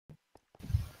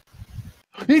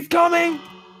He's coming!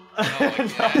 We're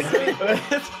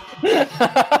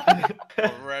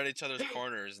at each other's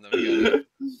corners, and then we gotta...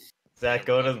 Zach,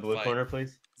 go to the blue corner,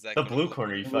 please. Zach, The blue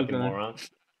corner, you fucking moron.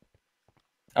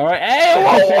 Alright, hey!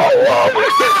 Whoa,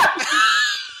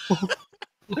 whoa, whoa!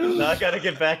 Now I gotta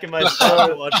get back in my spot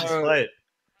to watch this fight.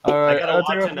 Alright, I gotta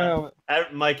watch it now.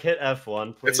 Mike, hit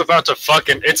F1, please.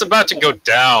 It's about to go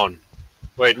down.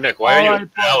 Wait, Nick, why are you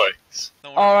Alex?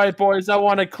 Alright, boys, I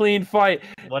want a clean fight.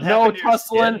 What No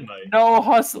tussling, no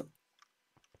hustling.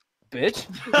 Bitch.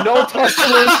 No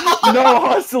tussling, no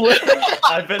hustling.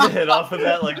 I've been hit off of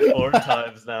that like 4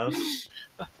 times now.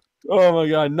 Oh my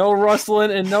god, no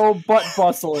rustling and no butt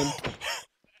bustling.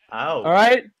 Ow.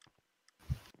 Alright?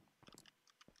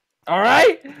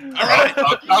 Alright? Alright,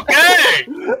 okay!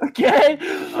 Okay!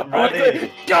 I'm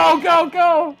ready. Go, go,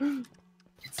 go!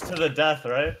 It's to the death,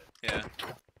 right? Yeah.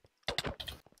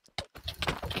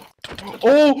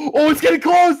 Oh, it's getting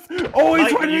close! Oh,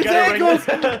 he's Mike, running you his gotta ring ankles!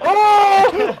 this-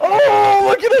 Oh,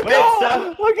 look at him Wait, go!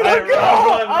 stop. Look at him Alright, go!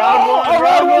 round one,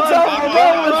 Round one's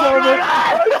over!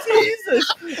 Oh,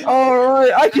 Jesus!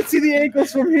 Alright, I can see the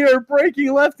ankles from here,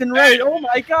 breaking left and right. Oh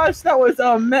my gosh, that was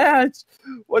a match!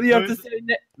 What do you have to say,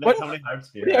 Nick? What How many hearts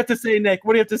do do you have to say, Nick?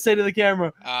 What do you have to say to the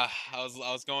camera? I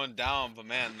was going down, but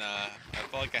man, I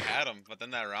felt like I had him. But then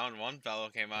that round 1 fellow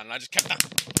came on, and I just kept on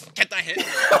hitting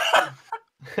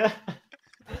him.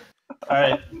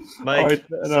 Alright, Mike, Alright,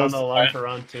 it's on the line for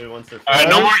round 2 once they're Alright,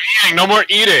 no more eating, no more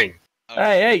eating!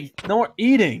 Hey, no more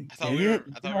eating. I thought we were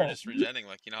just regenning,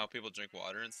 like, you know how people drink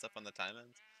water and stuff on the time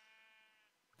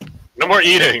ends? No more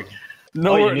eating!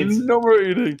 No more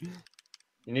eating.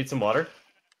 You need some water?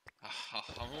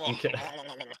 Okay.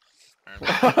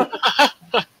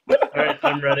 Alright,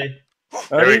 I'm ready.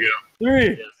 There we go. 3,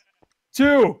 Yes.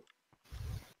 2,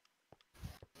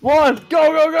 1,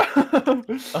 go, go, go!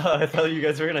 I thought you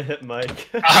guys were gonna hit Mike.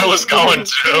 I was going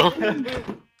to.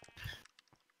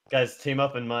 Guys, team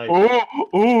up and Mike.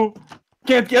 Ooh.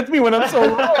 Can't get me when I'm so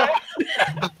low.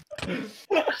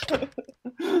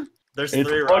 There's It's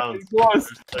 3 fucking rounds. close.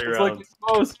 There's 3 It's rounds. like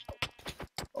close.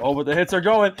 Oh, but the hits are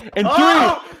going. And 3,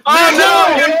 Oh! Oh no!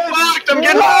 I'm getting fucked! I'm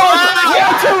getting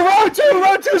fucked!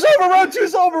 Round 2's over, round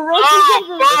 2's over, round 2's Oh,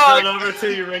 over. It's fuck! not over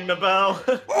till you ring the bell.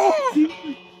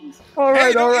 Alright,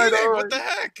 Hey, no alright, eating, alright. What the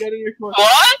heck? Get in your corner.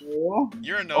 What? Oh,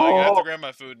 You're annoying. I have Oh. to grab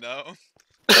my food now.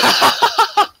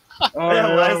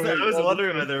 Yeah, why is that? I was alright.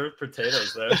 wondering why there were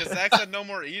potatoes there. Because Zach said no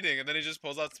more eating, and then he just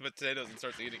pulls out some potatoes and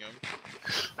starts eating them.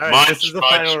 Alright, this Munch, is the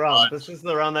munch, final round. munch. This is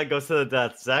the round that goes to the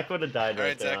death. Zach would have died right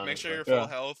Alright, there. Zach, make sure you're honestly. full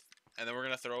health, and then we're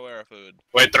gonna throw away our food.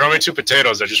 Wait, throw me 2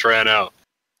 potatoes, I just ran out.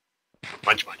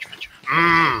 Munch, munch, munch.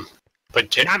 Mmm.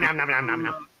 Potato.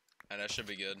 And that should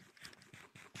be good.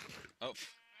 Oh,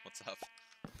 what's up?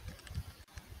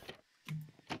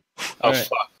 Oh Alright.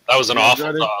 fuck. That was an You awful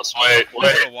ready? toss. I Wait. would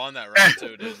have won that round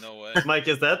too, dude. No way. Mike,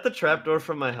 is that the trapdoor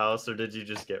from my house, or did you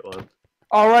just get one?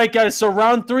 Alright, guys, so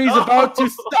round 3 is about to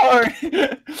start.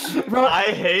 I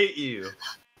hate you.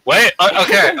 Wait,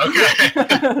 okay.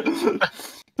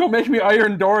 Don't make me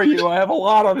iron door you. I have a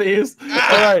lot of these.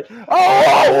 Alright.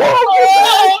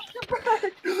 Oh! Get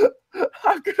back!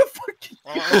 I'm gonna fucking.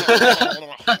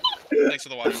 Thanks for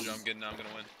the water jump. Good, now I'm gonna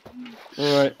win.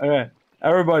 Alright, okay.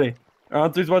 Everybody.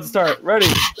 Round 3's about to start. Ready?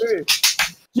 3,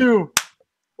 2,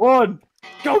 1.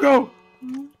 Go, go!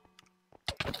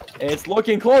 It's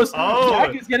looking close. Oh,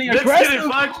 Zach is getting Nick's aggressive. getting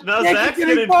fucked. No, Nick's Zach's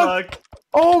getting getting fucked. fucked.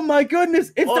 Oh my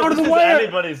goodness! It's down to This the is wire.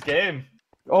 anybody's game.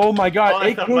 Oh my god! Oh, I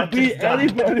it thought could Mike be just died.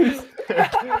 anybody's.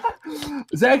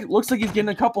 Zach looks like he's getting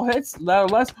a couple hits, or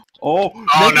less. Oh,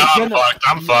 Oh Nick no, is I'm getting fucked.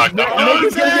 I'm fucked. Nick, I'm Nick fucked.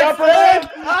 is getting the upper hand.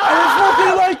 I was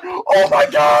looking like, oh my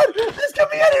god, this could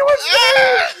be anyone's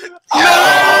game.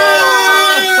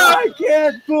 Oh, I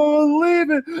can't believe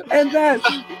it. And that's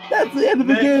the end of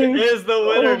the Nick game. is the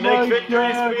winner. Oh my Nick,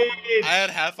 victory God. speech. I had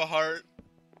half a heart.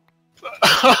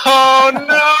 Oh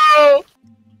no!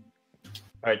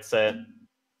 Alright, say it.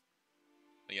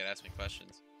 You gotta ask me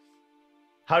questions.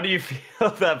 How do you feel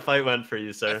that fight went for you,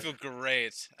 I sir? feel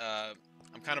great.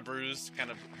 I'm kind of bruised, kind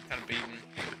of beaten,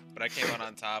 but I came out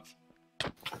on top.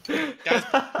 Guys,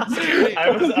 security. I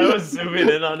was zooming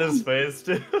in on his face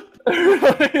too.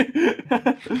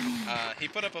 He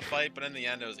put up a fight, but in the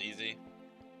end it was easy.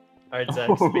 Alright, Zach,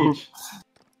 speech.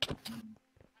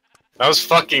 That was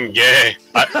fucking gay.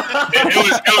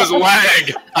 It was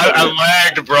lag. I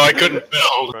lagged, bro. I couldn't In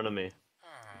build. front of me.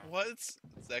 What?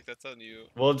 Zach, that's on you.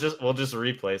 We'll just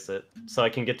replace it so I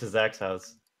can get to Zach's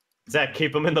house. Zach,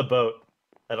 keep him in the boat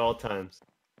at all times.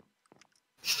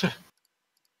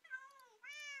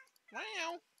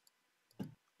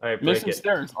 Alright, Make break some it.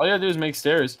 stairs. All you gotta do is make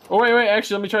stairs. Oh wait,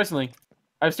 actually, let me try something.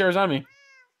 I have stairs on me.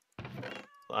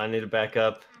 I need to back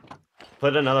up.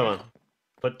 Put another one.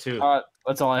 Put 2.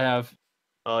 That's all I have.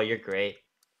 Oh, you're great.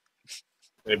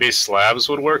 Maybe slabs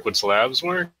would work. Would slabs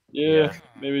work? Yeah,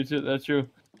 maybe that's true.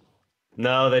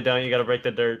 No, they don't. You gotta break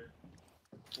the dirt.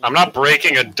 I'm not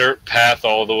breaking a dirt path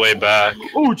all the way back.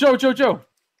 Oh, Joe.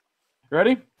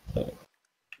 Ready?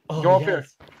 Oh, Go up here.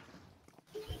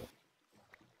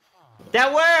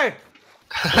 That worked!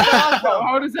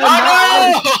 How does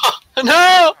that Oh, no!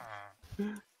 No!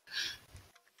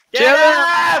 Get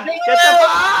up! Get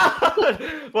the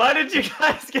phone! Why did you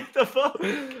guys get the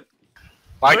phone?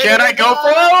 Why can't I go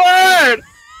forward?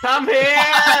 Come here!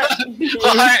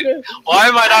 Why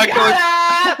am I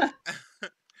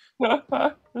not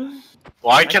going?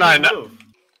 Why can I not? move?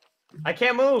 I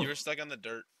can't move. You were stuck on the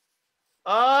dirt.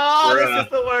 Oh, Bruh. this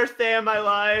is the worst day of my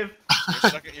life.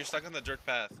 You're stuck on the dirt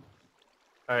path.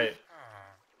 All right.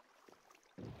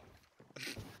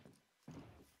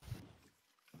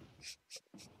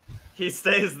 He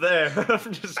stays there.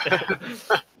 I'm just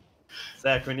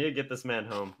Zach, we need to get this man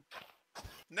home.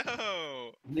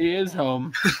 No. He is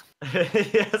home. he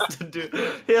has to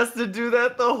do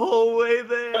that the whole way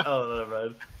there. Oh, never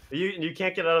mind. You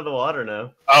can't get out of the water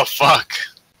now. Oh fuck!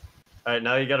 All right,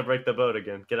 now you got to break the boat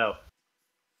again. Get out.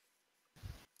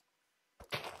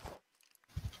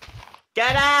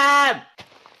 Get him!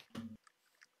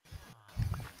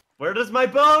 Where does my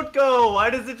boat go? Why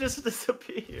does it just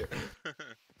disappear?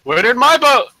 Where did my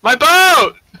boat? My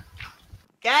boat!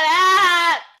 Get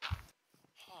it!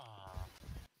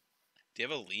 Do you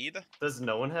have a lead? Does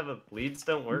no one have a leads?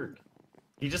 Don't work.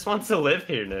 He just wants to live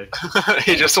here, Nick.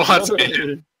 He just wants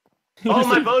me. Oh,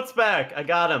 my boat's back. I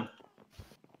got him.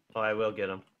 Oh, I will get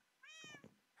him.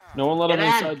 No one let him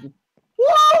Get in. inside.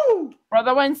 Woo!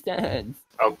 Brother Winston.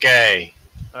 Okay.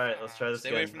 All right, let's try this Stay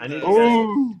away again. from I the- need you guys.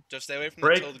 Ooh. Just stay away from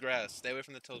Break. the tilled grass. Stay away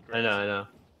from the tilled grass. I know.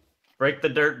 Break the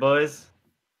dirt, boys.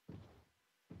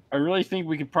 I really think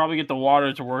we could probably get the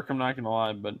water to work. I'm not gonna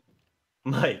lie, but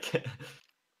Mike.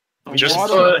 we Just just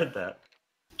put- tried that.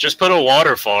 Just put a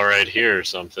waterfall right here or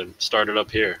something. Start it up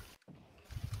here.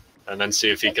 And then see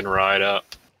if he can ride up.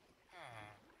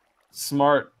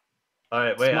 smart. All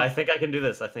right, wait. Smart. I think I can do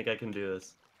this. I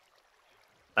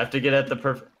have to get at the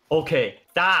perfect. Okay,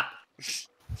 stop.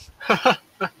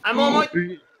 I'm almost.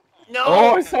 No.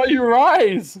 Oh, I saw you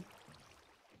rise.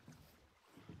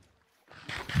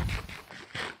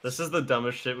 This is the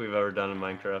dumbest shit we've ever done in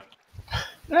Minecraft.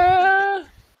 Ah.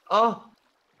 Oh,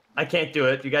 I can't do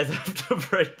it. You guys have to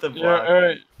break the Yeah, block. all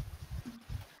right.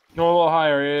 Go a little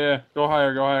higher. Yeah. Go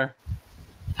higher.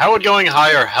 How would going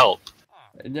higher help?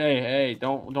 Hey,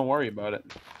 don't worry about it.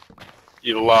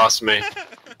 You lost me.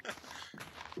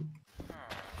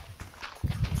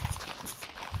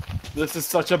 This is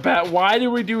such a bad. Why do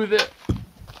we do this?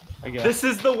 I guess. This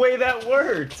is the way that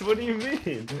works. What do you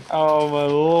mean? Oh my Oh,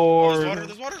 lord.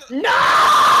 there's water.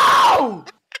 No!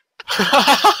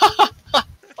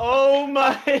 Oh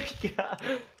my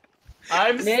god!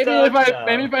 I'm Maybe stuck now.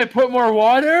 if I put more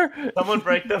water. Someone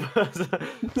break the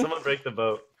someone break the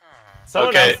boat. Someone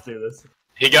Okay. else do this.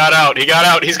 He got out.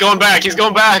 He's going back.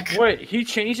 Wait, he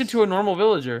changed into a normal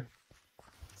villager.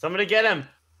 Somebody get him.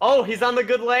 Oh, he's on the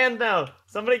good land now.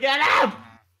 Somebody get him.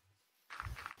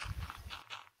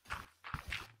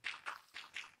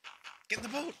 Get in the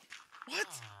boat. What?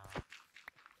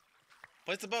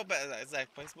 Place the boat back.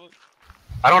 Zach, place the boat.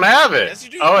 I don't have it. Yes, you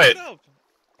do. Oh Pick wait. it up.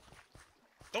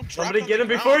 Don't drop Somebody it on get the him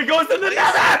before he ground. goes in the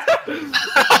Place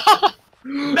nether.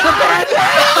 No!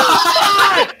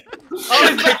 Oh,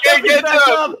 he's back can't up, he's get back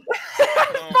to him. up.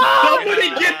 Oh my Somebody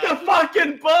God. get the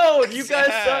fucking boat! You guys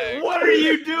Zach. suck. What are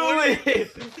you doing?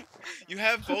 You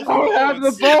have both. I don't have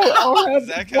the boats. boat. I don't have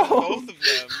Zach the has boat. both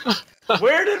of them.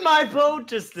 Where did my boat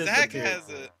just disappear? Zach has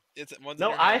it. It's one's in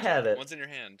No, your I hand. have it. One's in your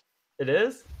hand. It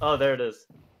is? Oh, there it is.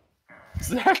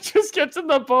 Zach just gets in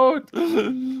the boat.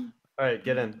 All right,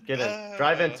 get in.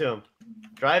 Drive into him.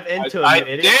 Drive into I him,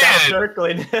 you idiot. Stop did.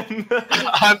 circling him.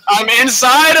 I'm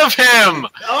inside of him.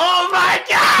 Oh my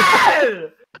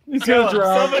god! He's Kill gonna him.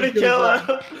 drown. Somebody He's gonna kill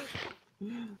drown.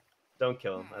 him. Don't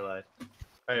kill him. I lied.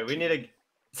 All right, we need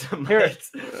some Here.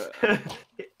 lights.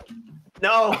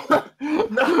 No!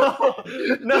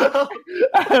 No!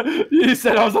 You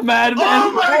said I was a madman.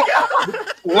 Oh my god!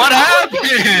 What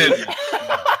happened?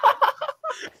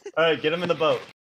 All right, get him in the boat.